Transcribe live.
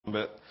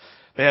but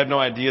they had no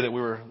idea that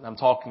I'm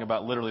talking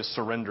about literally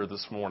surrender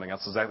this morning.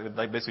 That's exactly,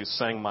 they basically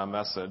sang my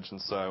message. And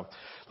so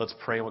let's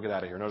pray and we'll get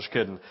out of here. No, just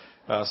kidding.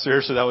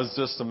 Seriously, that was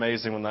just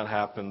amazing when that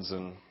happens.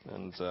 And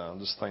I'm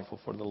just thankful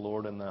for the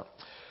Lord in that.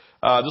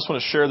 I just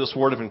want to share this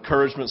word of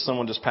encouragement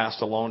someone just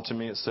passed along to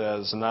me. It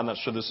says, and I'm not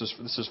sure this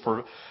is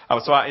for,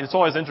 it's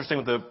always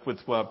interesting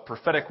with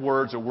prophetic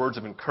words or words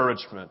of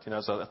encouragement. You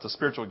know, so it's a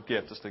spiritual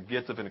gift. It's the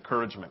gift of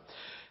encouragement.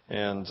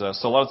 And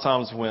so a lot of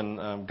times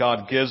when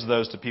God gives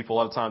those to people, a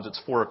lot of times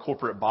it's for a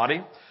corporate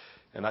body.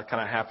 And that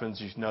kind of happens,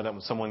 you know, that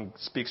when someone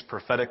speaks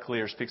prophetically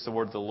or speaks the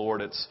word of the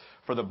Lord, it's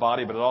for the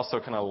body, but it also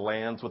kind of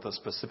lands with a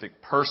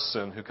specific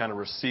person who kind of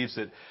receives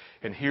it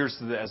and hears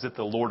it as if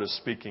the Lord is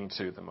speaking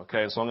to them.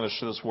 Okay, so I'm going to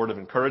share this word of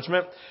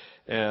encouragement,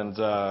 and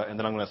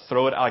then I'm going to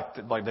throw it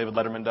like David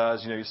Letterman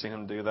does. You know, you've seen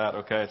him do that.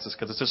 Okay, it's just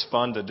because it's just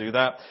fun to do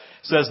that. It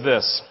says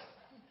this,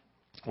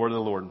 word of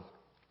the Lord: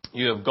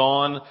 "You have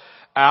gone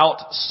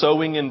out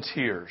sowing in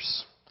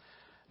tears.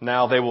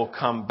 Now they will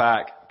come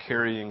back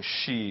carrying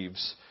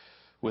sheaves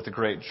with a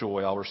great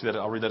joy." I'll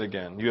read that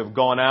again. "You have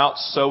gone out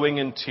sowing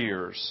in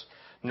tears.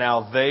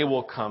 Now they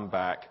will come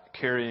back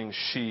carrying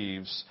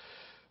sheaves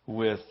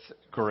with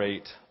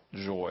great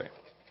joy."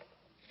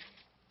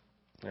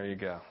 There you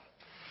go.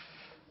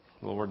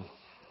 Lord,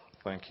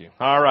 thank you.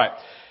 All right.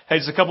 Hey,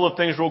 just a couple of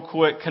things real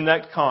quick.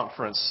 Connect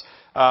Conference.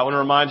 I want to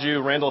remind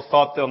you, Randall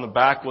thought that on the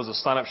back was a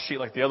sign-up sheet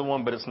like the other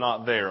one, but it's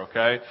not there,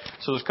 okay?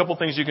 So there's a couple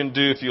things you can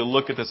do if you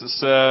look at this. It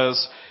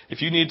says,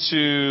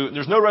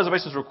 there's no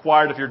reservations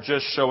required if you're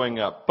just showing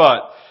up,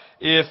 but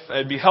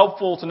it'd be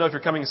helpful to know if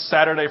you're coming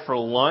Saturday for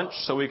lunch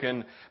so we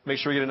can make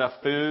sure we get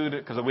enough food,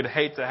 because we'd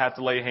hate to have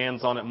to lay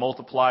hands on it,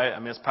 multiply it. I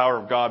mean, it's power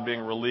of God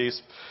being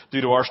released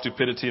due to our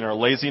stupidity and our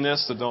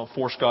laziness, so don't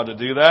force God to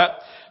do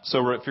that.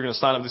 So if you're going to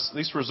sign up, at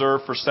least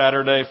reserve for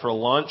Saturday for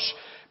lunch.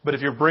 But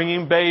if you're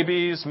bringing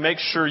babies, make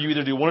sure you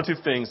either do one of two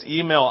things.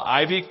 Email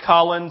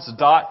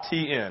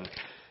ivycollins.tn.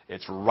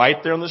 It's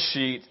right there on the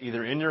sheet,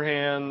 either in your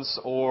hands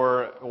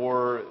or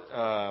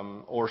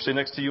sit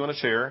next to you on a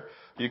chair.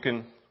 You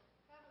can.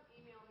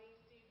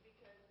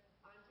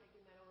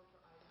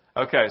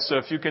 Okay, so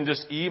if you can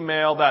just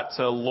email that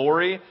to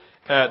Lori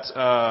at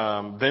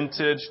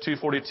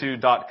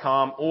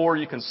vintage242.com, or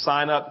you can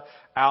sign up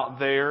out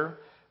there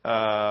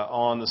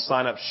on the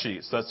sign-up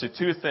sheet. So that's the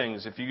two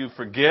things. If you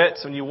forget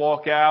when you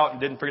walk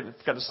out and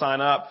forgot to sign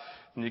up,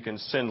 then you can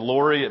send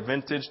Lori at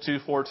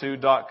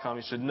vintage242.com.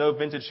 You should know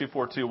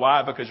Vintage242.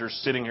 Why? Because you're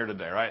sitting here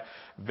today, right?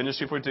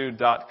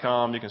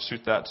 Vintage242.com. You can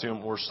shoot that to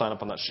them or sign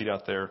up on that sheet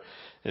out there.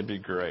 It'd be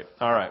great.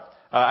 All right.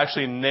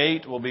 Actually,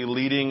 Nate will be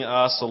leading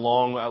us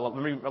along. I love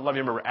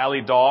you remember Allie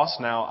Doss,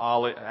 now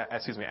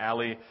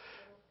Allie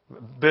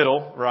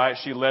Biddle, right?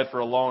 She led for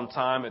a long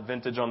time at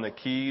Vintage on the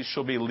keys.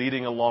 She'll be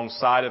leading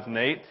alongside of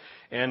Nate,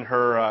 and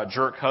her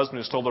jerk husband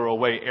who stole her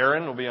away,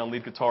 Aaron, will be on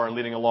lead guitar and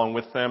leading along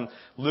with them.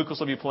 Lucas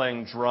will be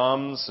playing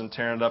drums and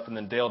tearing it up, and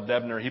then Dale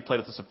Debner, he played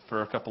with us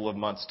for a couple of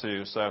months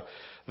too. So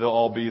they'll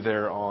all be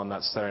there on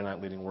that Saturday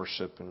night leading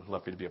worship, and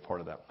lucky to be a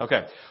part of that.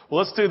 Okay, well,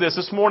 let's do this.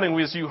 This morning,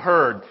 as you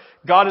heard,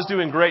 God is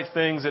doing great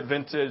things at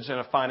Vintage in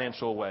a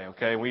financial way.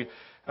 Okay,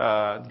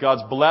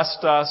 God's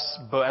blessed us,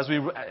 but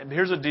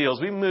here's the deal: as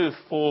we move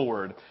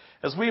forward,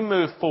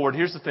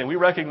 here's the thing: we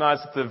recognize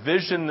that the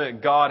vision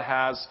that God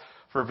has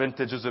for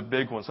Vintage is a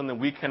big one, something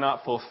we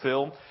cannot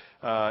fulfill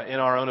in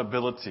our own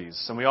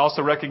abilities. And we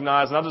also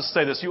recognize, and I'll just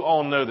say this, you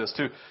all know this,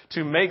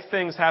 to make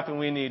things happen,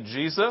 we need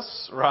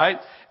Jesus, right?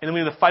 And then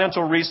we need the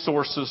financial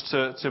resources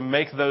to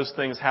make those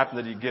things happen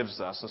that He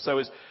gives us. And so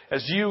as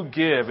you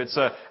give, it's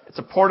a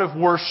part of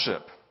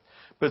worship,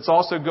 but it's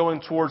also going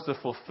towards the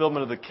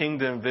fulfillment of the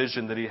kingdom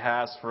vision that He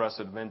has for us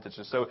at Vintage.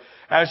 And so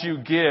as you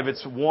give,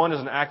 it's one,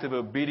 is an act of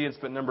obedience,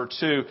 but number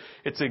two,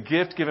 it's a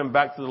gift given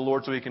back to the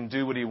Lord so He can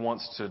do what He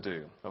wants to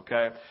do.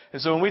 Okay?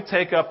 And so when we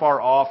take up our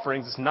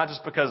offerings, it's not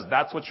just because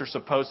that's what you're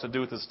supposed to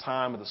do with this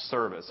time of the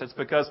service. It's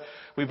because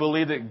we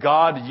believe that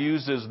God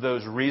uses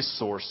those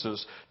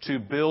resources to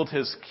build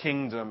His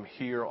kingdom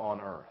here on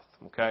earth.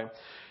 Okay?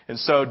 And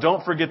so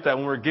don't forget that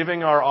when we're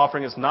giving our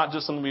offering, it's not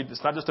just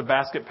a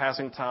basket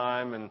passing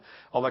time and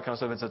all that kind of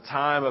stuff. It's a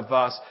time of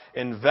us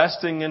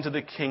investing into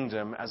the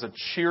kingdom as a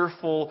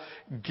cheerful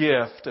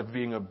gift of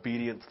being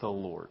obedient to the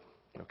Lord.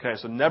 Okay,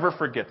 so never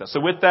forget that. So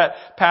with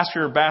that, pass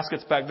your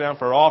baskets back down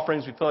for our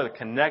offerings. We fill out a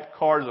Connect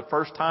card as a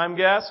first-time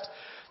guest.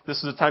 This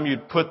is the time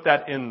you'd put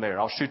that in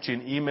there. I'll shoot you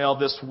an email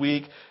this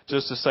week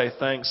just to say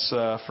thanks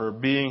for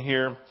being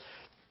here.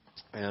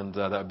 And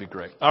that would be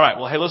great. All right,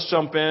 well, hey, let's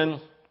jump in.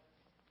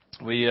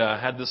 We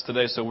had this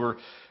today, so we're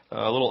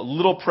a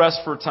little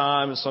pressed for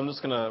time. So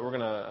we're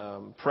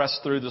gonna press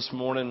through this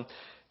morning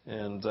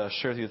and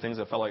share with you things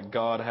I felt like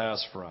God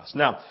has for us.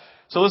 Now,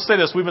 so let's say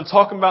this: we've been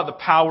talking about the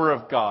power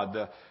of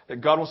God,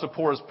 that God wants to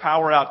pour His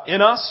power out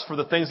in us for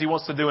the things He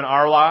wants to do in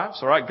our lives.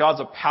 All right,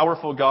 God's a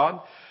powerful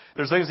God.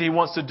 There's things He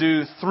wants to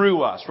do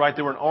through us, right?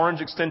 They were an orange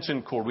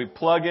extension cord. We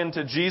plug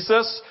into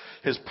Jesus,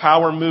 His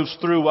power moves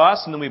through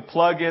us, and then we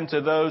plug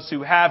into those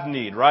who have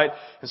need, right?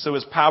 And so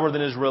His power then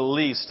is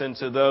released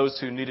into those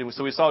who need it.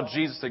 So we saw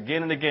Jesus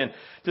again and again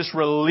just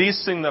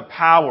releasing the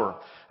power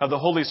of the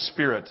Holy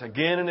Spirit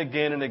again and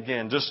again and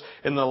again. Just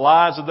in the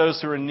lives of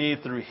those who are in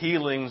need through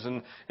healings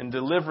and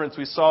deliverance,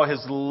 we saw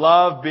His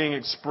love being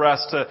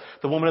expressed to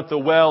the woman at the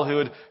well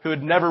who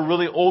had never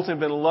really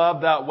ultimately been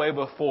loved that way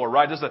before,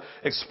 right? Just an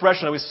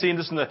expression that we've seen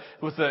just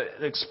with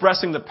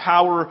expressing the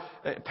power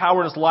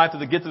in His life through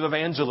the gift of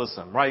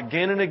evangelism, right?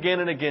 Again and again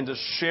and again,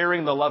 just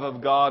sharing the love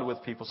of God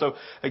with people. So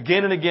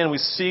again and again, we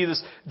see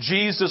this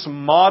Jesus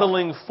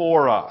modeling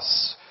for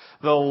us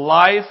the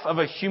life of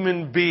a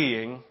human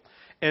being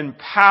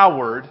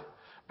empowered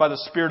by the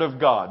Spirit of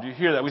God. You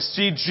hear that? We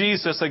see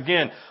Jesus,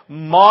 again,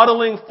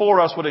 modeling for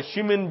us what a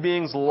human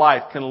being's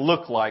life can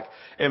look like,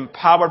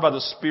 empowered by the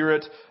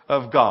Spirit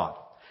of God.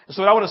 And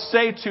so what I want to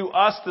say to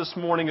us this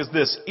morning is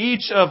this.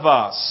 Each of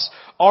us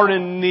are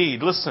in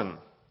need. Listen,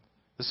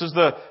 this is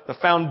the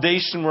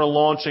foundation we're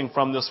launching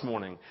from this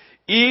morning.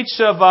 Each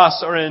of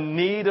us are in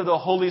need of the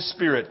Holy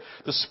Spirit,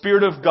 the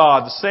Spirit of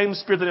God, the same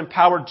Spirit that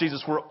empowered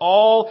Jesus. We're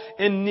all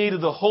in need of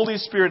the Holy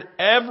Spirit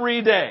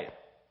every day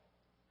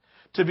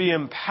to be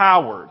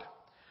empowered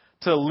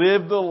to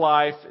live the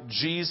life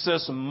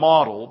Jesus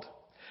modeled,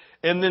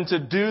 and then to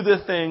do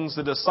the things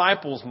the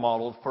disciples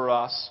modeled for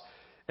us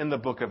in the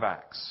book of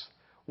Acts.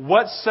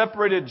 What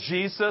separated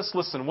Jesus?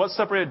 Listen, what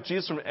separated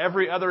Jesus from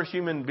every other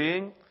human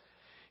being?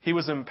 He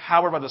was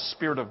empowered by the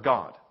Spirit of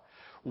God.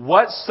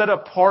 What set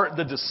apart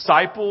the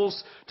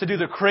disciples to do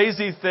the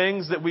crazy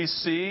things that we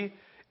see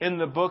in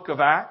the book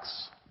of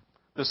Acts?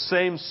 The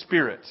same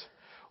Spirit.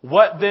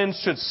 What then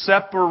should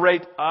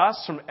separate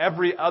us from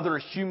every other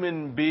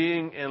human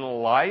being in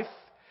life?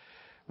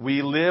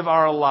 We live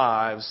our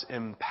lives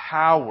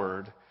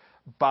empowered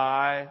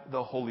by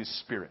the Holy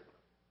Spirit.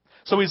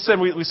 So we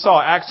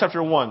saw Acts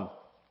chapter 1.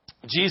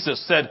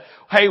 Jesus said,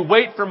 hey,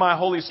 wait for my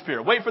Holy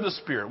Spirit. Wait for the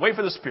Spirit. Wait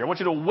for the Spirit. I want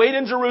you to wait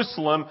in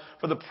Jerusalem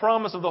for the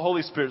promise of the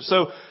Holy Spirit.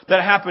 So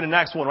that happened in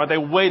Acts 1, right? They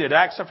waited.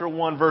 Acts chapter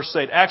 1, verse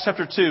 8. Acts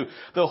chapter 2,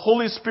 the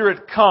Holy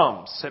Spirit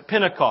comes at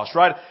Pentecost,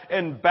 right?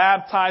 And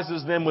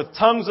baptizes them with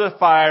tongues of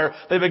fire.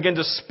 They begin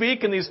to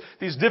speak in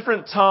these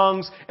different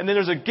tongues. And then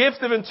there's a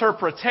gift of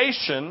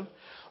interpretation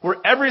where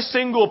every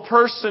single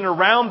person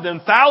around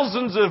them,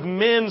 thousands of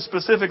men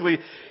specifically,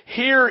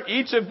 hear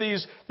each of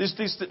these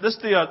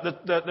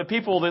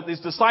people, these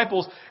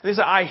disciples, and they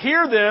say, I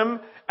hear them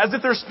as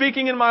if they're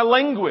speaking in my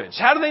language.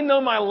 How do they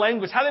know my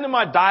language? How do they know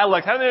my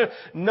dialect? How do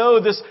they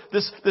know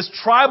this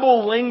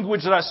tribal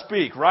language that I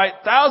speak, right?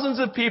 Thousands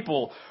of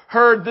people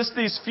heard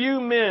these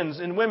few men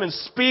and women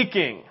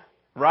speaking,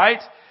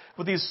 right?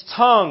 With these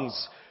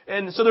tongues.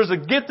 And so there's a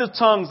gift of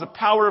tongues, the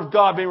power of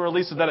God being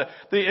released,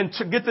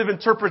 the gift of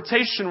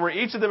interpretation where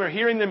each of them are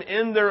hearing them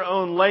in their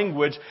own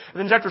language. And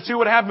then in chapter 2,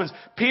 what happens?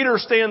 Peter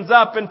stands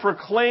up and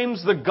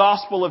proclaims the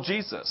gospel of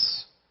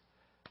Jesus.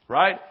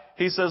 Right?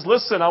 He says,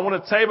 listen, I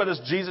want to tell you about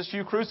this Jesus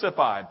you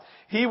crucified.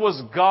 He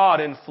was God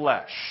in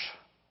flesh.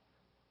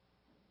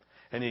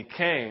 And He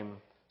came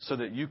so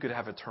that you could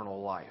have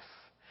eternal life.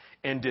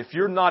 And if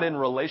you're not in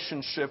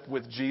relationship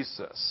with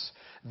Jesus,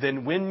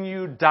 then when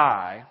you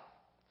die,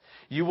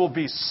 you will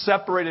be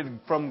separated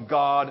from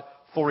God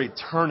for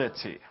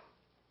eternity.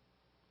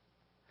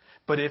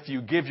 But if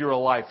you give your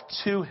life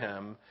to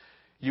Him,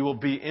 you will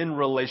be in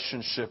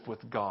relationship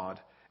with God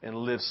and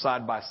live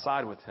side by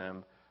side with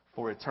Him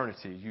for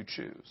eternity. You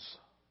choose.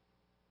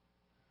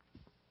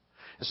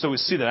 And so we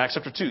see that in Acts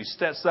chapter 2. He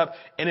steps up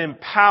and in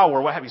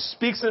power. He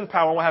speaks in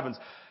power. What happens?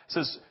 It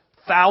says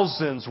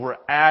thousands were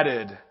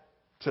added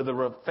to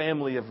the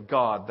family of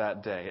God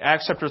that day.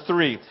 Acts chapter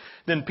 3.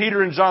 Then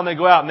Peter and John, they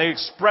go out and they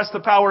express the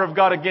power of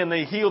God again.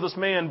 They heal this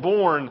man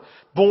born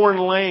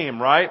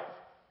lame, right?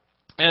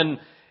 And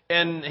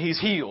he's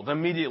healed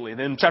immediately.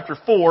 Then chapter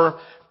 4,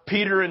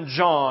 Peter and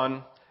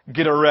John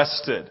get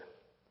arrested.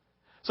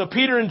 So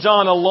Peter and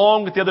John,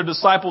 along with the other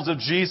disciples of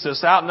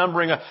Jesus,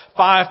 outnumbering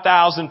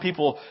 5,000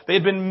 people,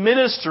 they've been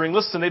ministering.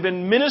 Listen, they've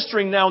been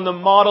ministering now in the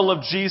model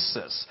of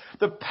Jesus.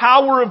 The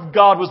power of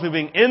God was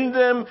moving in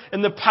them,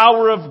 and the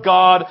power of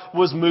God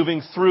was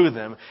moving through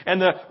them.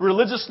 And the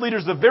religious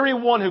leaders, the very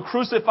one who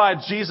crucified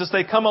Jesus,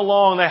 they come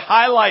along, they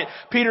highlight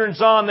Peter and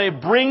John, they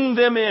bring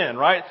them in,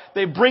 right?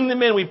 They bring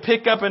them in. We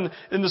pick up in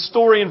the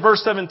story in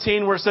verse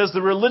 17 where it says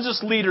the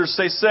religious leaders,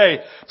 they say,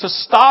 to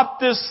stop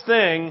this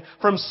thing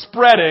from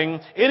spreading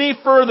any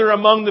further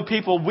among the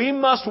people, we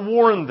must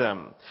warn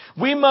them.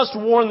 We must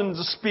warn them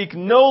to speak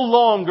no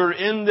longer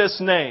in this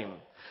name.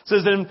 It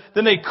says,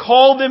 then they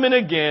called them in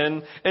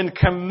again and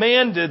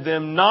commanded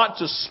them not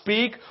to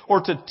speak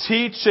or to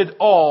teach at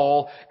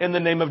all in the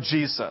name of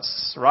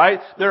Jesus.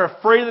 Right? They're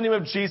afraid of the name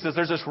of Jesus.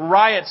 There's this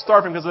riot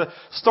starting because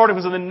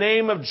of the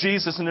name of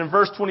Jesus. And in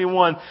verse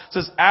 21, it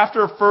says,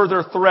 after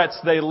further threats,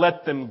 they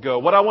let them go.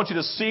 What I want you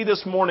to see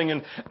this morning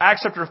in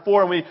Acts chapter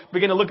 4, when we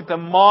begin to look at the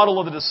model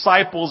of the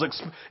disciples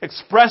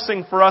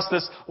expressing for us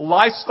this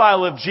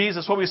lifestyle of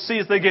Jesus, what we see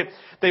is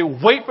they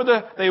wait for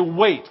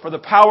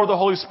the power of the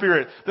Holy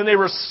Spirit. Then they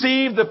receive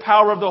the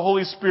power of the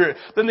Holy Spirit.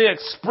 Then they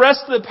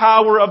express the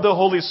power of the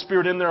Holy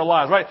Spirit in their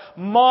lives, right?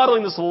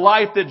 Modeling this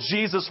life that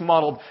Jesus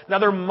modeled. Now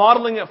they're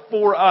modeling it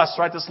for us,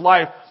 right? This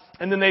life.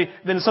 And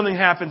then something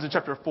happens in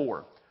chapter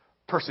 4.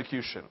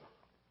 Persecution.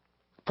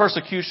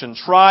 Persecution,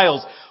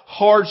 trials,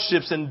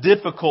 hardships, and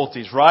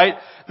difficulties, right?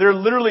 They're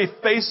literally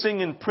facing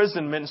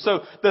imprisonment.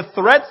 So the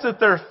threats that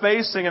they're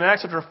facing in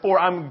Acts chapter 4,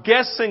 I'm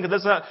guessing, because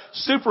that's not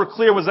super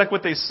clear exactly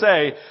what they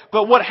say,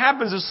 but what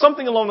happens is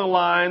something along the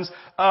lines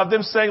of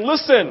them saying,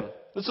 listen,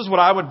 this is what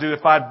I would do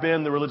if I'd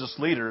been the religious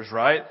leaders,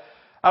 right?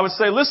 I would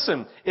say,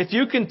 listen, if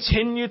you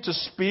continue to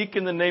speak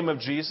in the name of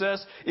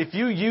Jesus, if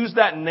you use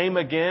that name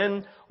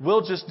again,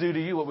 we'll just do to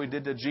you what we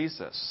did to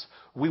Jesus.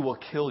 We will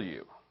kill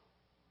you.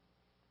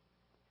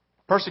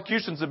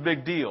 Persecution's a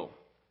big deal,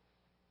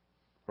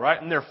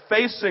 right? And they're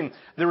facing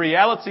the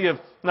reality of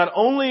not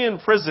only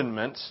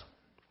imprisonment,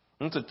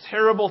 it's a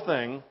terrible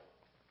thing,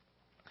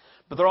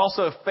 but they're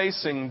also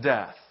facing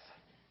death.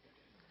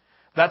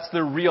 That's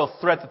the real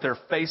threat that they're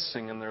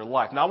facing in their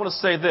life. Now I want to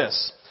say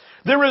this.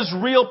 There is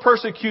real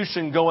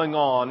persecution going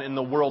on in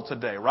the world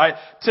today, right?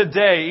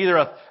 Today,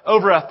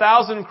 over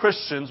 1,000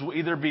 Christians will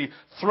either be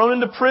thrown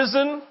into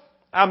prison.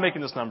 I'm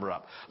making this number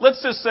up.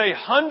 Let's just say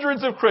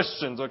hundreds of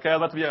Christians, okay? I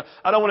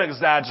don't want to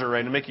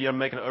exaggerate and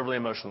make it overly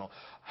emotional.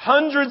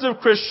 Hundreds of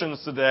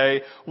Christians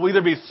today will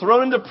either be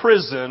thrown into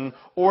prison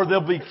or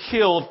they'll be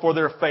killed for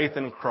their faith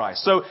in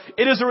Christ. So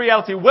it is a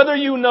reality, whether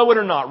you know it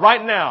or not.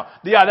 Right now,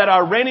 that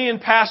Iranian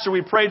pastor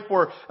we prayed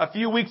for a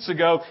few weeks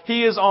ago,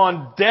 he is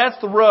on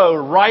death row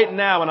right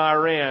now in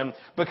Iran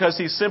because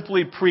he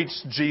simply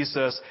preached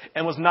Jesus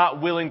and was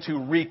not willing to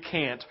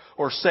recant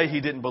or say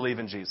he didn't believe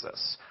in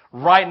Jesus.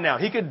 Right now.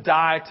 He could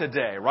die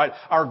today, right?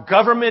 Our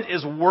government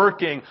is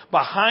working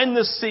behind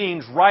the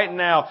scenes right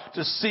now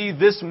to see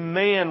this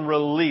man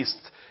released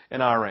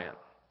in Iran.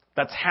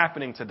 That's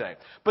happening today.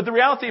 But the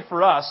reality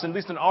for us, at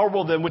least in our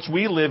world in which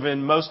we live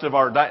in most of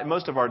our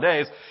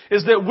days,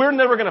 is that we're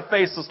never going to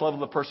face this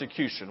level of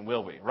persecution,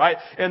 will we? Right?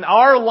 In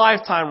our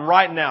lifetime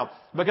right now,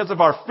 because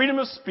of our freedom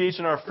of speech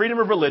and our freedom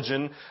of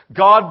religion,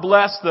 God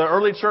bless the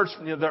early church,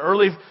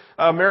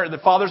 the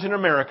fathers in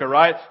America,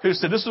 right? Who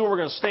said, this is what we're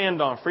going to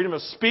stand on. Freedom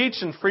of speech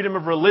and freedom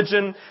of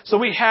religion. So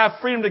we have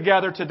freedom to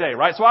gather today,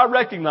 right? So I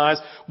recognize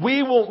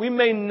we might,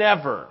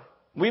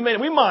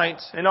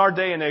 in our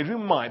day and age,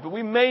 but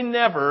we may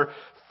never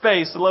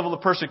face the level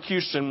of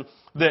persecution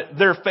that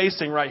they're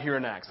facing right here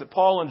in Acts, that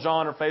Paul and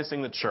John are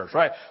facing the church,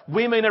 right?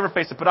 We may never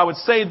face it, but I would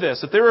say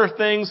this, that there are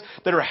things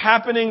that are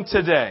happening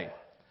today,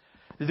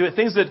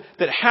 things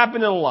that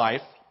happen in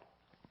life,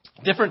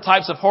 different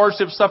types of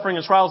hardships, suffering,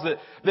 and trials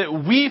that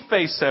we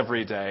face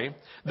every day,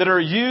 that are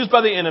used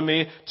by the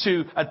enemy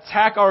to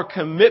attack our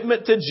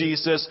commitment to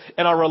Jesus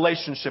and our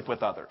relationship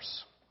with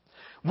others.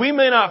 We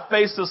may not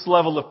face this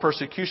level of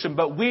persecution,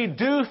 but we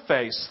do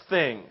face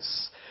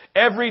things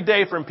every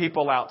day from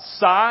people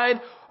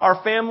outside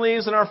our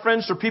families and our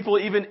friends, or people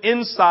even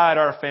inside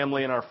our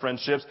family and our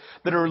friendships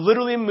that are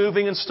literally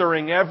moving and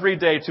stirring every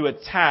day to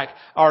attack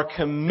our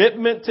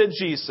commitment to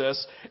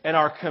Jesus and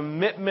our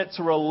commitment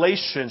to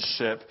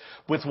relationship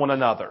with one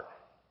another.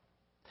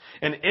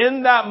 And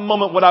in that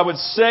moment, what I would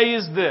say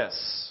is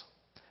this,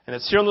 and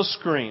it's here on the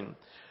screen.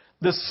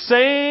 The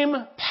same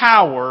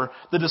power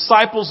the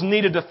disciples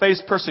needed to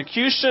face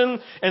persecution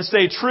and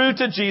stay true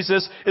to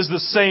Jesus is the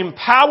same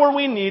power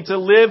we need to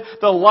live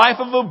the life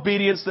of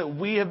obedience that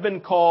we have been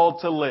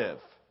called to live.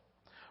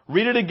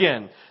 Read it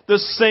again. The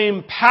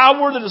same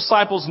power the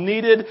disciples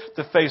needed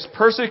to face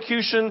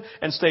persecution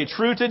and stay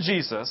true to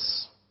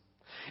Jesus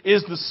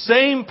is the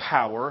same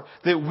power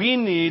that we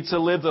need to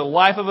live the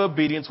life of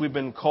obedience we've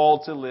been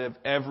called to live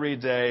every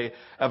day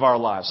of our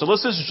lives. So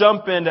let's just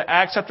jump into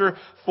Acts chapter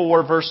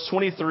 4, verse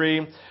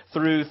 23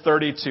 through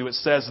 32. It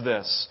says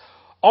this.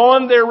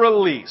 On their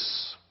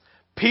release,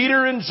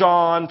 Peter and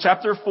John,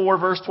 chapter 4,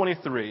 verse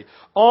 23.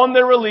 On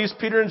their release,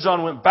 Peter and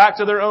John went back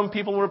to their own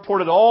people and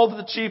reported all that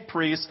the chief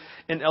priests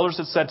and elders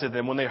had said to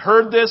them. When they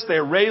heard this, they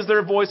raised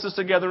their voices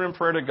together in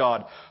prayer to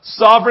God.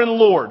 Sovereign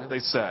Lord, they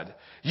said,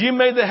 you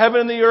made the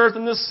heaven and the earth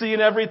and the sea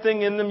and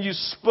everything in them. You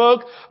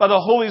spoke by the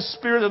Holy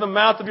Spirit of the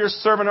mouth of your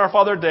servant, our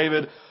father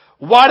David.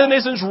 Why do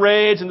nations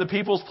rage and the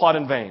peoples plot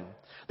in vain?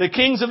 The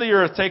kings of the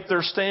earth take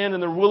their stand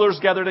and the rulers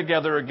gather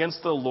together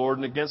against the Lord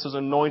and against his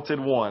anointed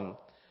one.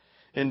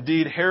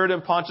 Indeed, Herod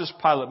and Pontius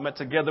Pilate met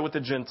together with the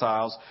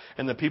Gentiles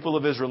and the people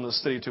of Israel in the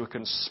city to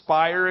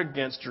conspire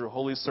against your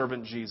holy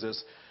servant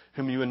Jesus,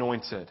 whom you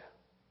anointed.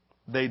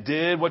 They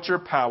did what your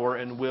power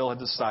and will had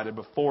decided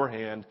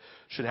beforehand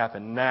should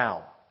happen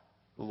now.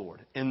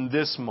 Lord, in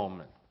this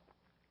moment,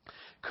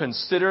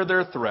 consider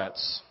their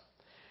threats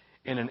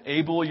and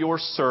enable your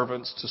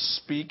servants to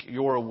speak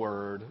your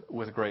word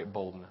with great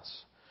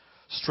boldness.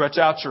 Stretch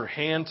out your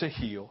hand to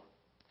heal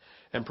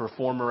and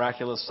perform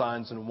miraculous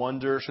signs and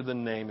wonders through the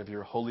name of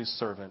your holy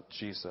servant,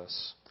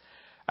 Jesus.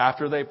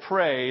 After they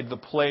prayed, the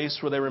place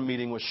where they were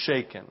meeting was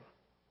shaken,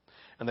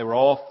 and they were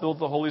all filled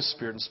with the Holy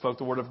Spirit and spoke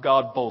the word of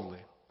God boldly.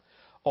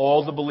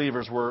 All the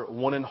believers were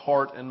one in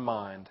heart and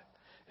mind,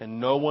 and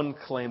no one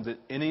claimed that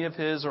any of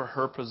his or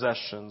her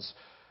possessions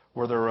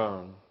were their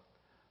own,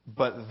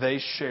 but they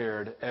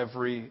shared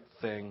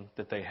everything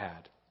that they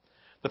had.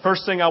 The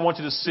first thing I want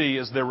you to see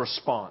is their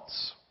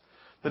response.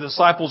 The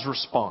disciples'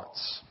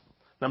 response.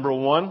 Number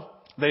one,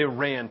 they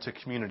ran to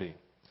community.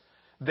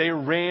 They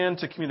ran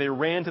to community. They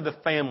ran to the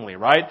family,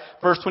 right?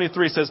 Verse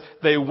 23 says,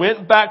 they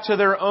went back to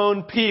their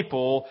own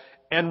people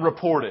and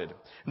reported.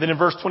 And then in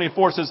verse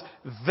 24 it says,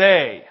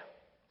 they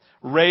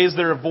raised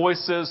their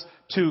voices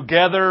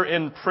together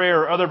in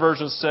prayer. Other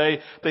versions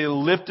say they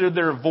lifted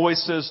their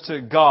voices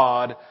to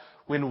God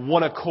in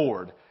one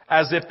accord,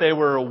 as if they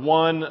were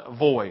one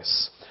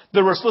voice.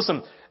 The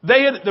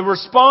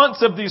response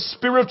of these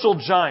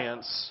spiritual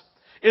giants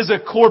is a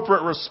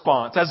corporate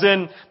response, as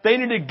in they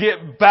need to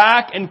get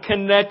back and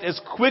connect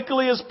as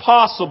quickly as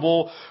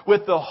possible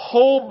with the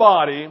whole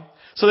body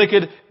so they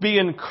could be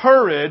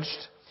encouraged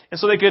and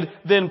so they could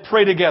then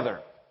pray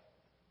together.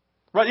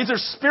 Right? These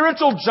are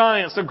spiritual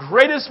giants, the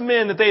greatest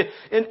men that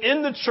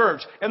in the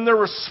church, and their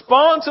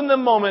response in the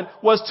moment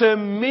was to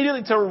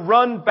immediately to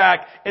run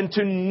back and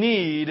to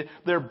need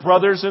their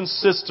brothers and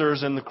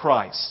sisters in the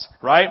Christ.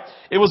 Right?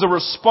 It was a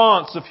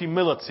response of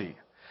humility.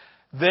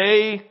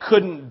 They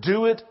couldn't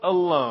do it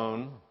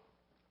alone.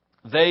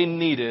 They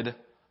needed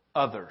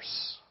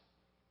others.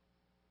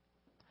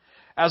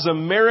 As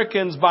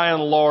Americans, by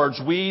and large,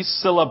 we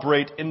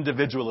celebrate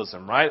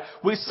individualism, right?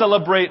 We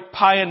celebrate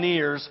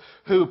pioneers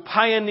who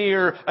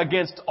pioneer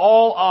against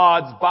all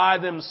odds by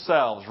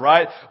themselves,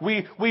 right?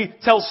 We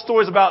tell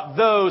stories about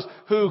those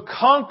who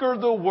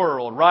conquered the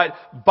world, right,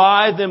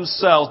 by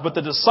themselves. But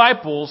the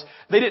disciples,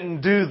 they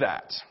didn't do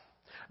that.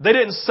 They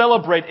didn't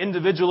celebrate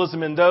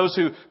individualism in those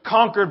who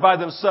conquered by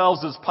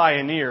themselves as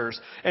pioneers.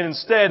 And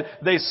instead,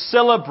 they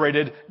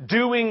celebrated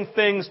doing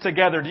things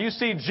together. Do you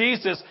see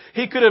Jesus?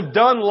 He could have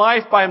done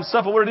life by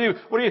himself. But what did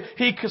he do?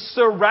 He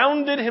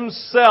surrounded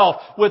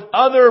himself with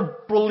other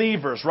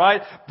believers,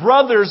 right?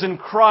 Brothers in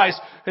Christ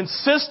and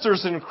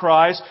sisters in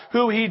Christ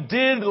who he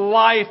did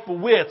life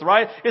with,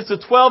 right? It's the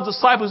 12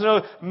 disciples. You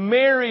know,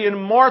 Mary and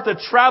Martha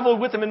traveled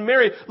with him, and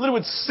Mary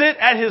literally would sit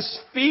at his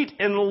feet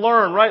and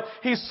learn, right?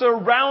 He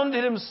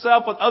surrounded himself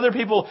with other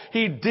people.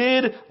 He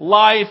did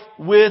life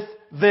with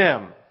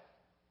them.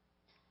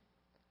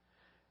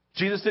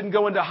 Jesus didn't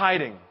go into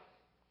hiding,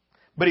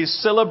 but he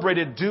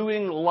celebrated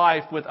doing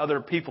life with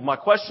other people. My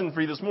question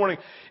for you this morning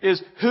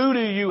is, who do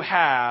you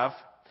have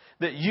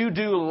that you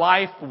do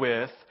life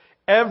with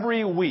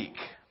every week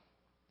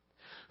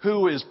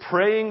who is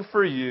praying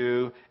for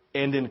you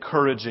and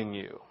encouraging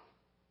you?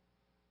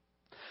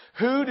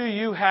 Who do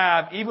you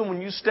have, even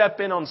when you step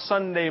in on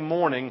Sunday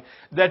morning,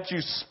 that you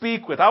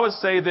speak with? I would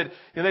say that,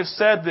 they've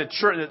said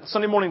that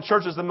Sunday morning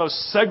church is the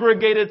most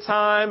segregated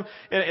time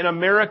in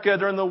America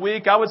during the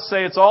week. I would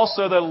say it's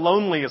also the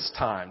loneliest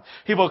time.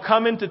 People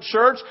come into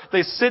church,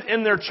 they sit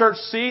in their church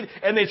seat,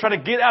 and they try to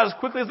get out as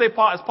quickly as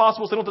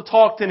possible so they don't have to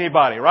talk to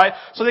anybody, right?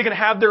 So they can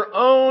have their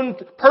own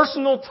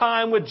personal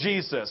time with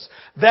Jesus.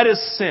 That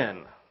is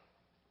sin.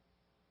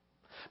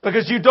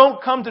 Because you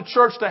don't come to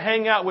church to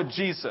hang out with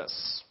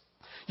Jesus.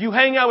 You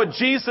hang out with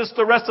Jesus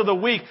the rest of the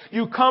week.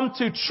 You come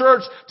to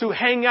church to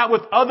hang out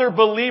with other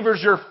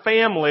believers, your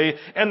family,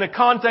 in the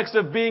context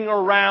of being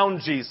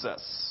around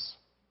Jesus.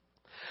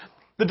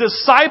 The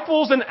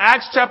disciples in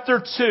Acts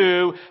chapter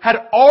 2 had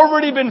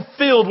already been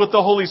filled with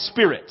the Holy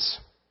Spirit.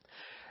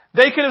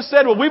 They could have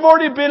said, well, we've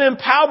already been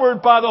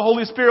empowered by the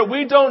Holy Spirit.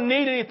 We don't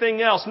need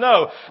anything else.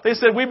 No. They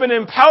said, we've been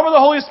empowered by the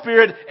Holy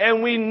Spirit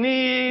and we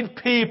need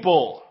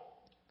people.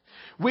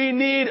 We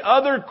need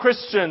other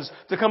Christians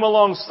to come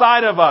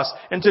alongside of us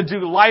and to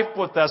do life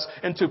with us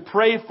and to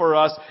pray for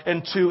us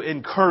and to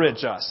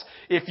encourage us.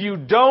 If you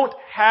don't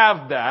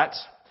have that,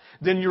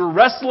 then you're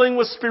wrestling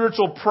with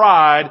spiritual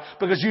pride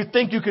because you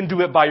think you can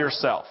do it by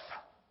yourself.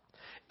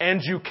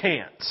 And you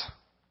can't.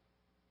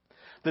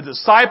 The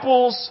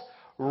disciples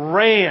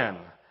ran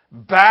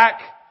back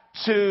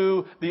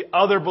to the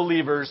other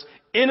believers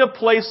in a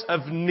place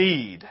of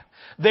need.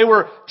 They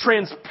were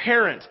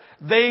transparent.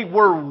 They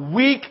were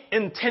weak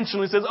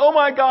intentionally. He says, oh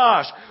my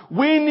gosh,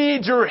 we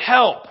need your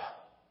help.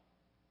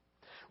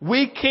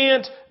 We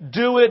can't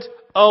do it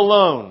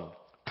alone.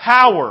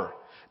 Power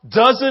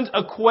doesn't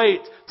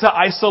equate to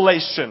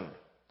isolation,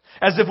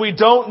 as if we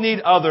don't need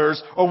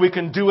others or we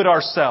can do it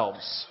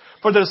ourselves.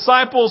 For the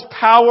disciples,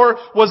 power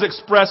was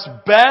expressed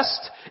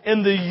best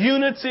in the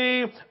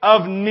unity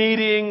of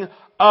needing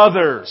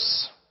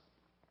others.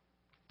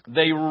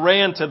 They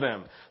ran to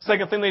them.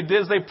 Second thing they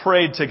did is they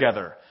prayed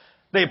together.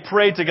 They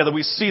prayed together.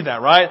 We see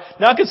that, right?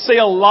 Now I could say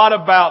a lot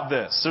about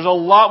this. There's a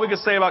lot we could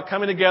say about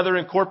coming together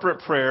in corporate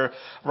prayer,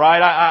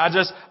 right?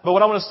 But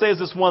what I want to say is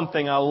this one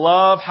thing. I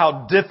love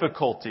how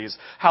difficulties,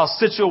 how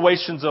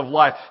situations of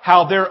life,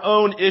 how their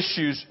own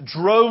issues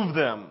drove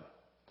them,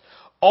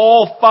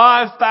 all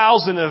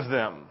 5,000 of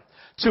them,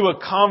 to a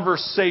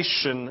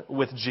conversation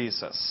with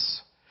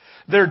Jesus.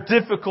 Their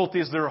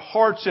difficulties, their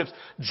hardships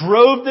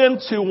drove them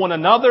to one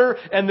another,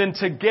 and then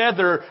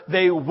together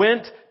they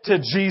went to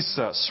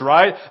Jesus,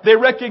 right? They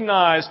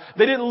recognized,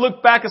 they didn't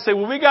look back and say,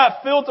 well, we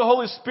got filled with the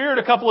Holy Spirit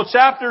a couple of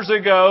chapters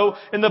ago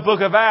in the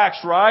book of Acts,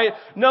 right?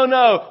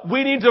 No.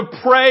 We need to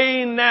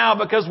pray now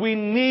because we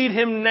need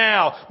Him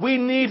now. We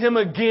need Him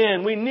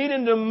again. We need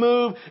Him to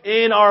move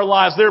in our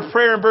lives. Their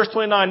prayer in verse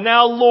 29,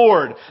 now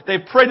Lord, they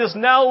prayed this,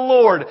 now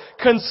Lord,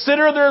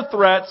 consider their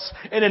threats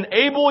and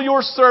enable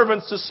your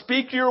servants to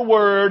speak your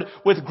word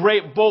with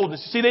great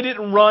boldness. You see, they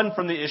didn't run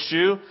from the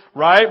issue,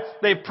 right?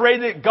 They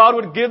prayed that God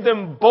would give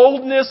them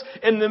boldness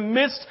in the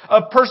midst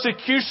of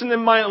persecution that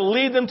might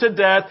lead them to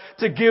death,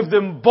 to give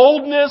them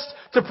boldness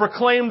to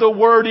proclaim the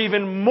word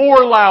even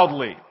more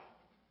loudly.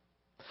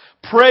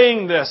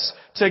 Praying this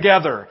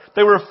together.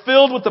 They were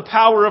filled with the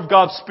power of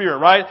God's Spirit,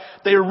 right?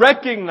 They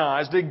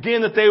recognized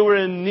again that they were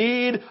in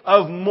need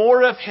of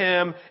more of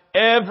Him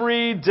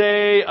every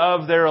day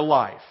of their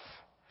life.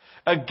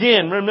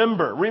 Again,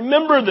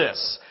 remember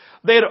this.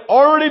 They had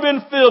already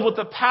been filled with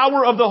the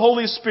power of the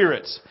Holy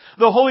Spirit.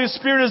 The Holy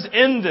Spirit is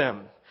in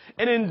them.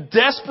 And in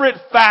desperate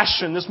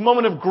fashion, this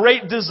moment of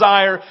great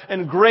desire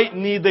and great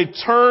need, they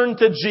turn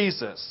to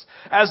Jesus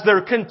as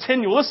their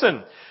continual.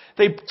 Listen,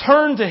 they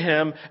turn to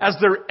Him as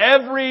their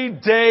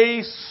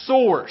everyday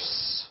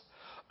source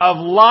of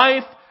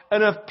life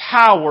and of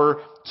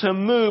power to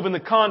move in the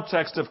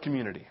context of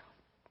community.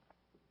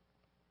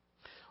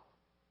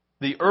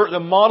 The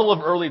model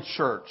of early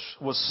church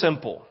was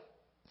simple.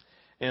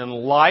 In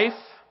life,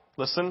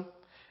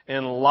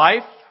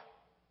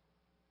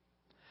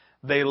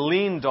 they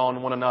leaned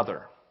on one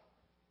another.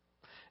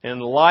 In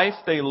life,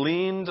 they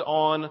leaned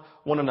on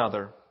one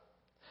another.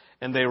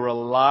 And they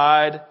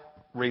relied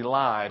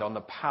on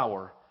the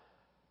power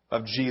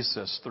of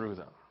Jesus through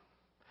them.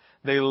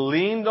 They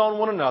leaned on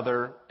one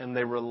another and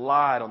they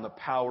relied on the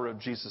power of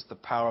Jesus, the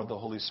power of the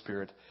Holy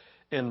Spirit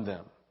in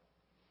them.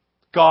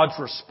 God's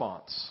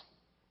response.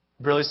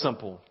 Really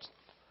simple.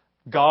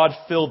 God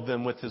filled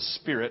them with His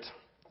Spirit, ...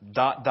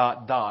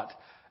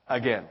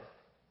 again.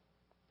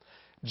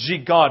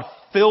 God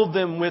filled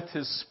them with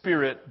His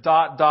Spirit, ...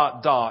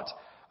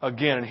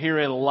 again. And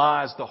herein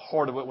lies the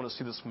heart of what we want to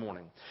see this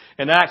morning.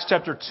 In Acts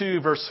chapter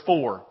 2, verse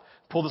 4,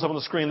 pull this up on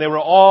the screen, they were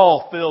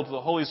all filled with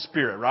the Holy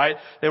Spirit, right?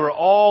 They were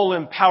all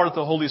empowered with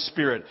the Holy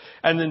Spirit.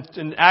 And then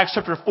in Acts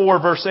chapter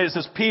 4, verse 8, it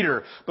says,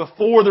 Peter,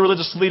 before the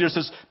religious leaders,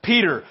 says,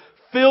 Peter,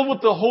 filled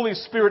with the Holy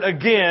Spirit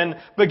again,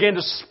 began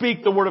to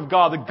speak the Word of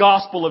God, the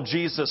gospel of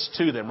Jesus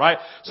to them, right?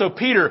 So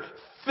Peter,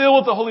 filled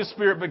with the Holy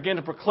Spirit, began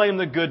to proclaim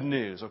the good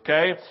news,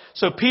 okay?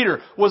 So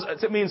Peter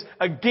it means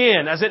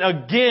again, as in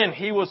again,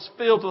 he was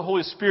filled with the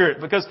Holy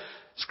Spirit because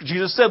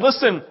Jesus said,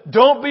 listen,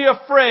 don't be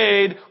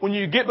afraid when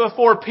you get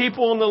before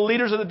people and the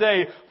leaders of the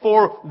day,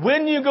 for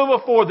when you go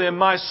before them,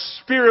 my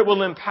Spirit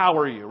will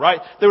empower you, right?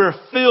 They were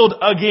filled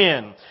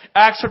again.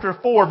 Acts chapter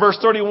 4, verse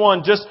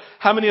 31, just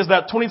how many is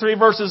that? 23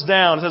 verses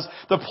down. It says,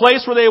 the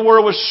place where they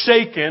were was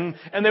shaken,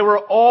 and they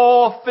were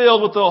all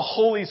filled with the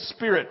Holy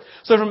Spirit.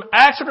 So from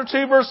Acts chapter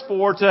 2, verse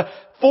 4 to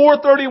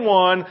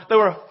 4:31, they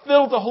were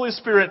filled with the Holy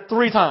Spirit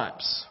 3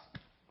 times.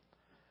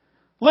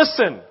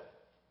 Listen.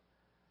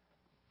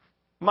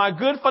 My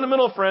good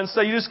fundamental friends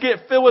say you just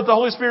get filled with the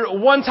Holy Spirit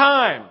 1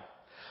 time.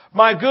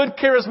 My good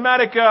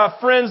charismatic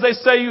friends, they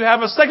say you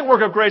have a second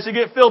work of grace, you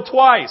get filled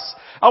twice.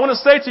 I want to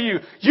say to you,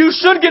 you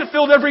should get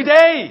filled every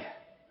day.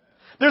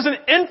 There's an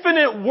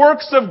infinite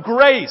works of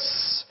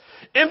grace,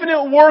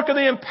 infinite work of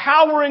the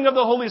empowering of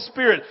the Holy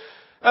Spirit,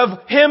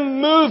 of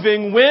Him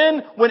moving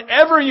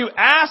whenever you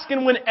ask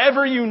and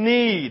whenever you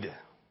need.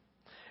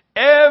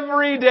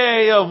 Every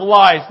day of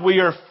life we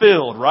are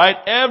filled, right?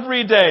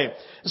 Every day.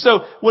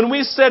 So when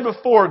we said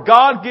before,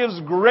 God gives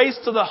grace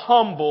to the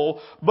humble,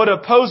 but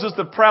opposes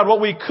the proud,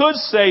 what we could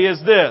say is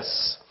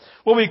this.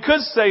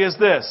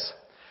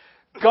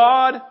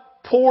 God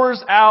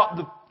pours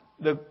out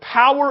the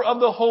power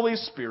of the Holy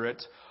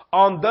Spirit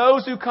on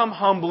those who come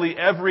humbly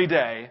every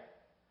day,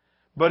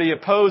 but He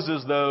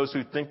opposes those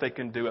who think they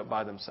can do it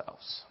by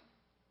themselves.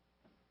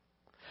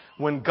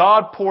 When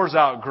God pours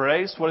out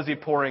grace, what is He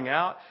pouring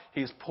out?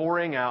 He's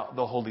pouring out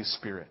the Holy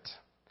Spirit.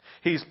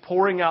 He's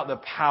pouring out the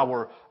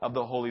power of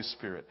the Holy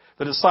Spirit.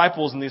 The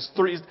disciples in these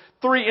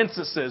three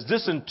instances,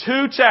 just in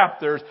 2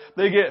 chapters,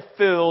 they get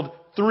filled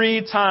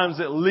 3 times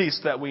at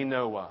least that we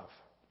know of.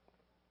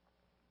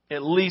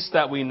 At least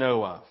that we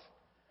know of.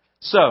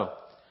 So,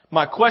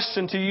 my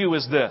question to you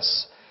is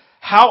this.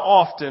 How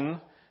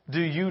often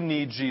do you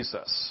need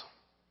Jesus?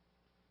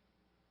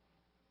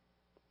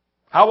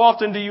 How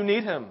often do you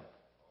need Him?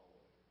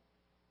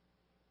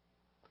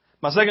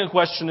 My second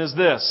question is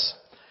this.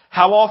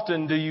 How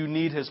often do you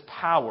need His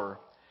power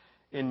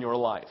in your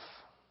life?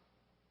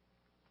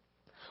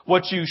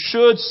 What you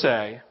should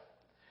say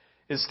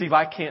is, Steve,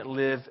 I can't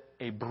live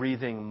a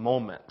breathing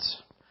moment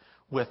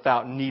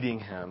without needing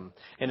Him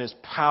and His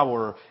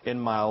power in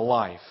my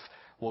life.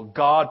 Well,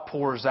 God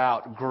pours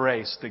out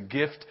grace, the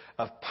gift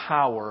of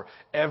power,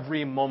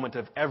 every moment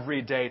of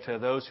every day to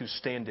those who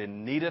stand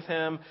in need of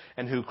Him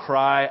and who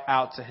cry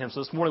out to Him. So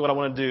this morning what I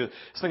want to do is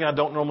something I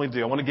don't normally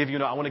do. I want to give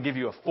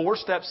you a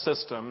 4-step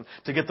system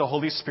to get the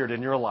Holy Spirit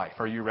in your life.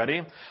 Are you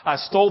ready? I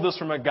stole this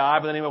from a guy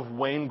by the name of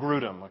Wayne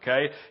Grudem,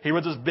 okay? He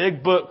wrote this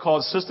big book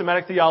called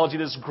Systematic Theology,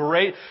 this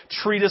great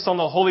treatise on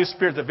the Holy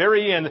Spirit. At the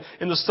very end,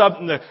 in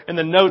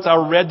the notes, I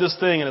read this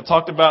thing and it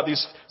talked about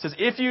these, it says,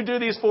 if you do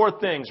these 4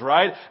 things,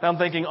 right? And I'm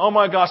thinking, oh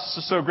my gosh, this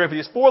is so great. But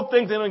these 4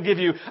 things I'm going to give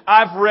you,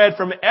 I've read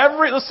from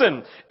every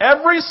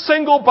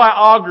single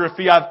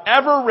biography I've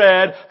ever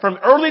read from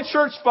early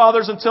church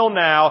fathers until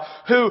now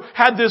who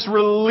had this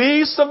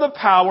release of the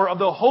power of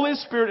the Holy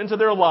Spirit into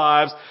their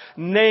lives,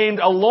 named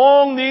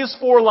along these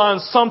 4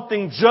 lines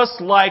something just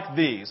like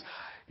these.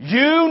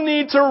 You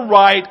need to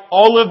write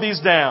all of these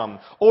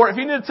down. Or if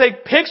you need to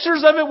take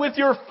pictures of it with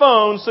your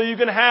phone so you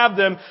can have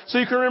them, so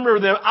you can remember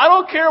them. I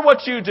don't care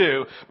what you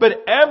do, but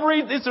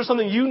is there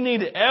something you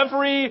need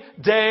every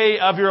day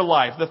of your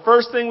life? The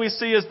first thing we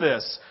see is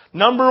this.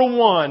 Number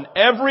 1,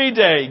 every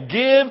day,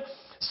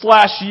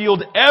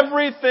 give/yield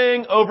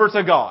everything over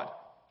to God.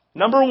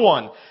 Number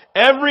 1,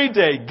 every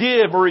day,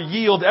 give or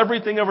yield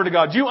everything over to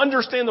God. You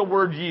understand the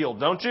word yield,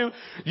 don't you?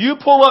 You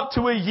pull up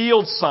to a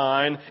yield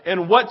sign,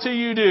 and what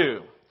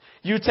do?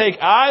 You take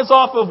eyes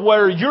off of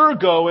where you're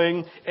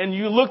going, and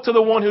you look to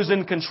the one who's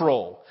in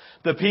control.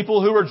 The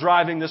people who are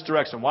driving this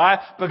direction. Why?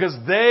 Because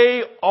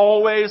they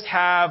always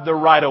have the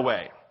right of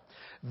way.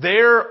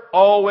 They're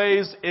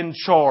always in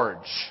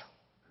charge.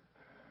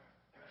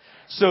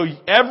 So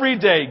every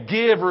day,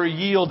 give or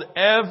yield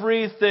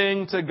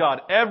everything to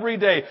God. Every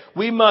day,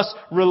 we must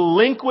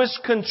relinquish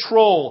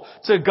control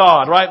to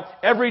God, right?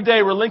 Every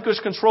day, relinquish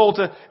control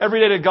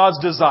every day to God's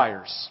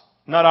desires,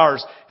 not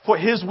ours, for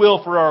His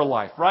will for our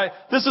life, right?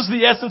 This is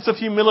the essence of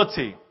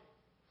humility.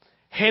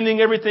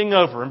 Handing everything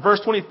over. In verse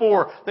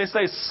 24, they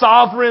say,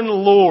 Sovereign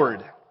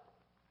Lord.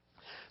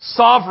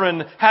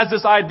 Sovereign has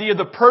this idea,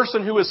 the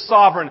person who is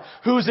sovereign,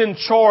 who's in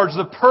charge,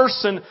 the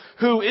person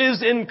who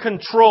is in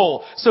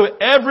control. So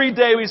every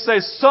day we say,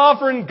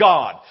 Sovereign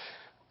God,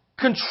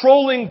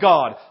 controlling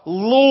God,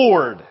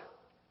 Lord.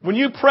 When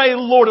you pray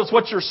Lord, that's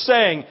what you're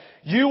saying.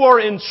 You are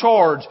in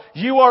charge.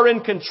 You are in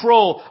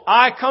control.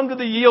 I come to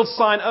the yield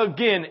sign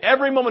again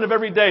every moment of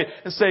every day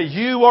and say,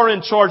 you are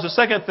in charge. The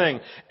second thing,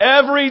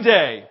 every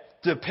day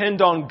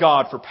depend on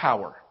God for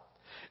power.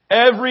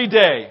 Every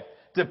day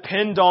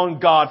depend on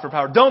God for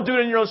power. Don't do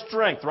it in your own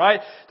strength,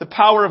 right? The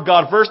power of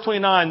God. Verse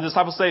 29, the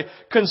disciples say,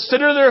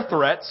 consider their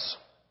threats,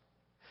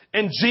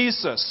 and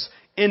Jesus,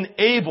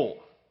 enable.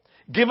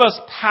 Give us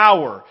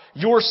power,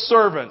 your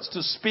servants,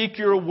 to speak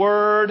your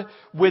word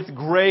with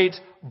great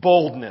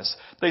boldness.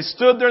 They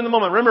stood there in the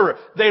moment. Remember,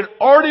 they had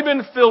already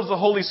been filled with the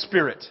Holy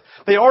Spirit.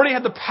 They already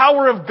had the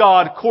power of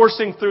God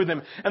coursing through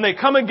them. And they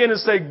come again and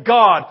say,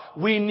 God,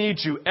 we need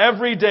you.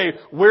 Every day,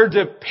 we're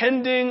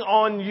depending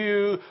on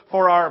you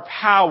for our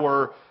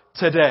power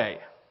today.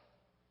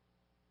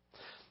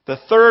 The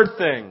third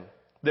thing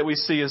that we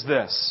see is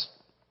this.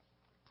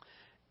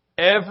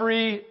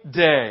 Every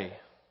day,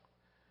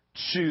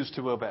 choose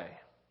to obey.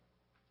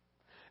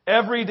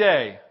 Every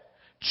day,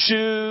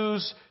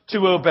 choose to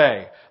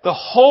obey. The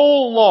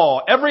whole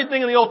law,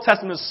 everything in the Old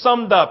Testament is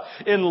summed up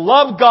in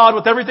love God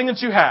with everything that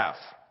you have.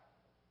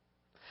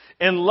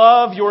 And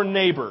love your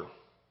neighbor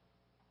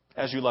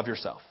as you love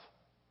yourself.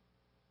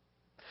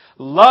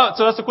 So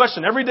that's the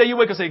question. Every day you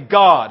wake up and say,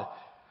 God,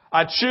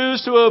 I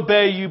choose to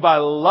obey you by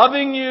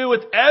loving you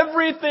with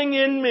everything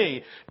in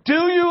me. Do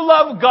you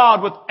love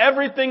God with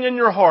everything in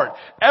your heart,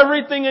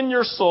 everything in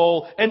your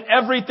soul, and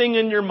everything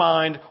in your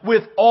mind,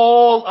 with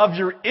all of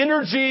your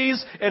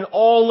energies and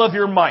all of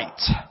your might?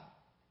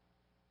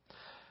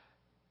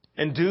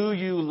 And do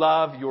you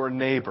love your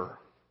neighbor?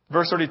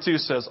 Verse 32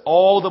 says,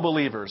 all the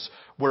believers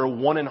were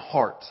one in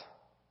heart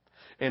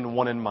and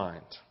one in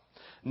mind.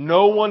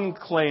 No one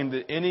claimed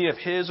that any of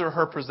his or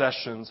her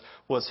possessions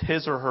was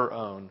his or her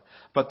own,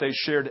 but they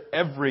shared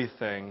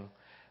everything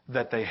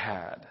that they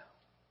had.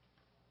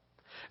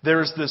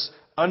 There's this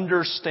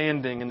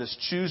understanding and this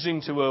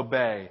choosing to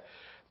obey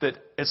that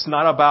it's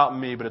not about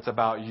me, but it's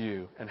about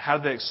you. And how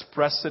do they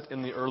express it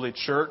in the early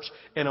church?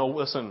 In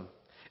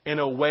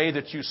a way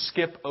that you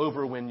skip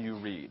over when you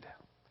read.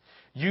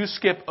 You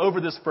skip over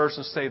this verse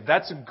and say,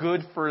 that's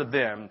good for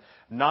them,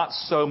 not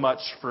so much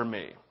for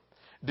me.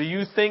 Do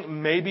you think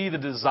maybe the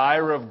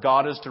desire of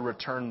God is to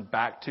return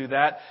back to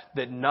that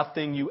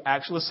nothing you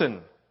actually...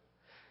 Listen,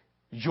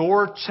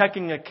 your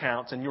checking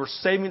accounts and your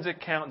savings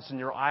accounts and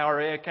your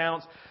IRA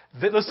accounts,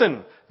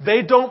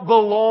 they don't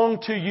belong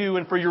to you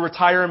and for your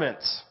retirement.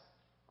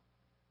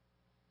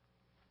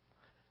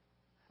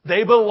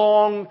 They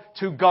belong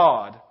to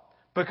God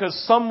because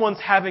someone's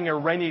having a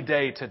rainy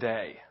day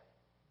today.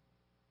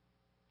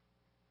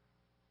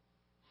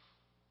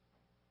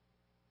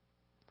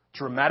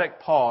 Dramatic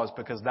pause,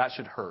 because that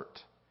should hurt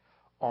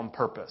on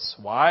purpose.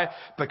 Why?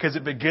 Because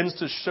it begins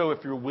to show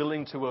if you're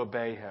willing to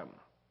obey Him.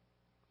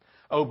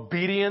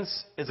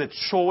 Obedience is a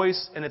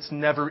choice and it's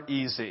never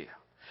easy.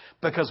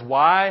 Because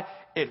why?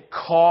 it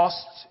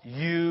costs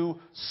you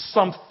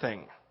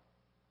something.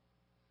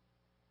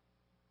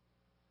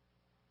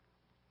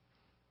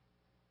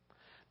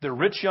 The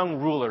rich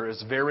young ruler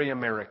is very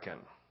American.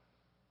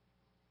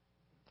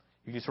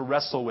 You need to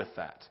wrestle with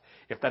that.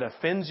 If that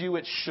offends you,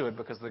 it should,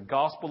 because the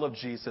gospel of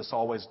Jesus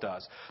always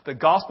does. The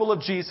gospel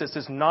of Jesus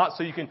is not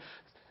so you can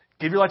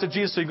give your life to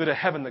Jesus so you go to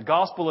heaven. The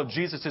gospel of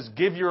Jesus is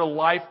give your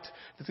life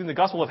to the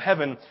gospel of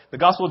heaven. The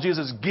gospel of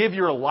Jesus is give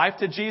your life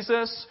to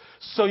Jesus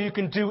so you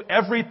can do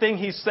everything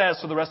He says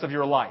for the rest of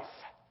your life.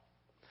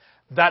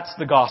 That's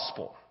the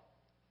gospel.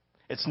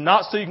 It's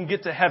not so you can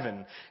get to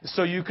heaven. It's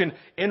so you can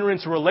enter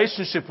into a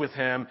relationship with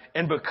Him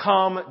and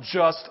become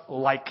just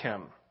like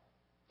Him.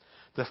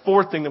 The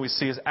fourth thing that we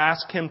see is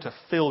ask Him to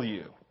fill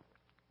you.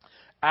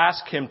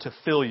 Ask Him to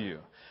fill you.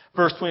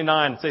 Verse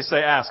 29, they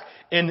say ask.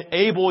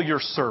 Enable your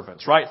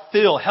servants, right?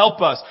 Fill,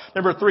 help us.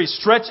 Number 3,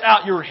 stretch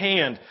out your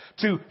hand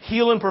to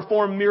heal and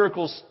perform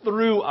miracles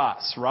through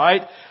us,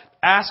 right?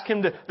 Ask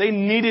Him to, they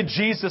needed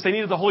Jesus. They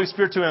needed the Holy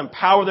Spirit to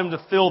empower them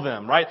to fill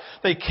them, right?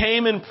 They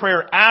came in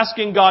prayer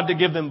asking God to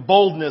give them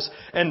boldness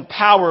and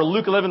power.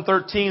 Luke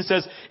 11:13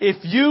 says, if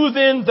you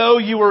then, though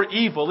you are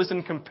evil, this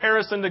in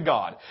comparison to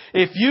God,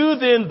 if you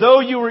then, though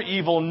you are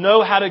evil,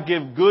 know how to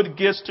give good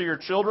gifts to your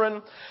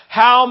children,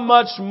 how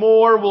much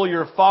more will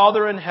your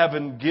Father in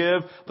heaven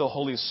give the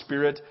Holy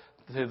Spirit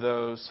to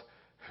those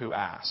who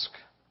ask?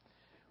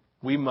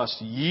 We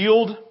must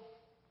yield.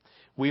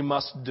 We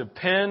must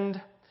depend.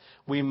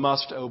 We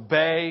must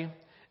obey,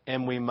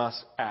 and we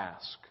must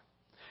ask.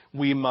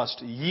 We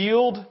must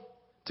yield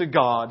to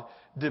God,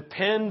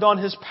 depend on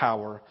His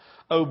power,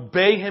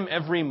 obey Him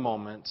every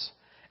moment,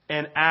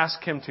 and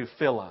ask Him to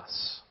fill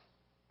us.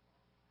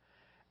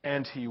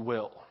 And He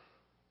will.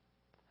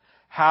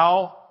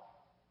 How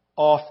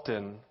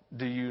often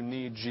do you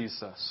need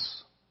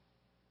Jesus?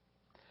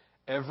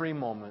 Every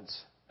moment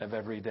of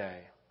every day.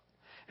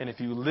 And if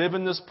you live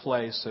in this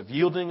place of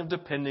yielding, of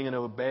depending, and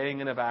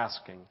obeying, and of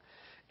asking,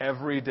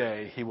 every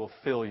day He will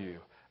fill you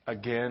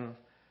again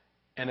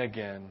and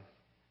again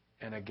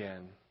and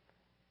again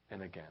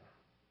and again.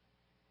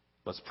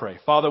 Let's pray.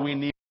 Father, we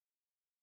need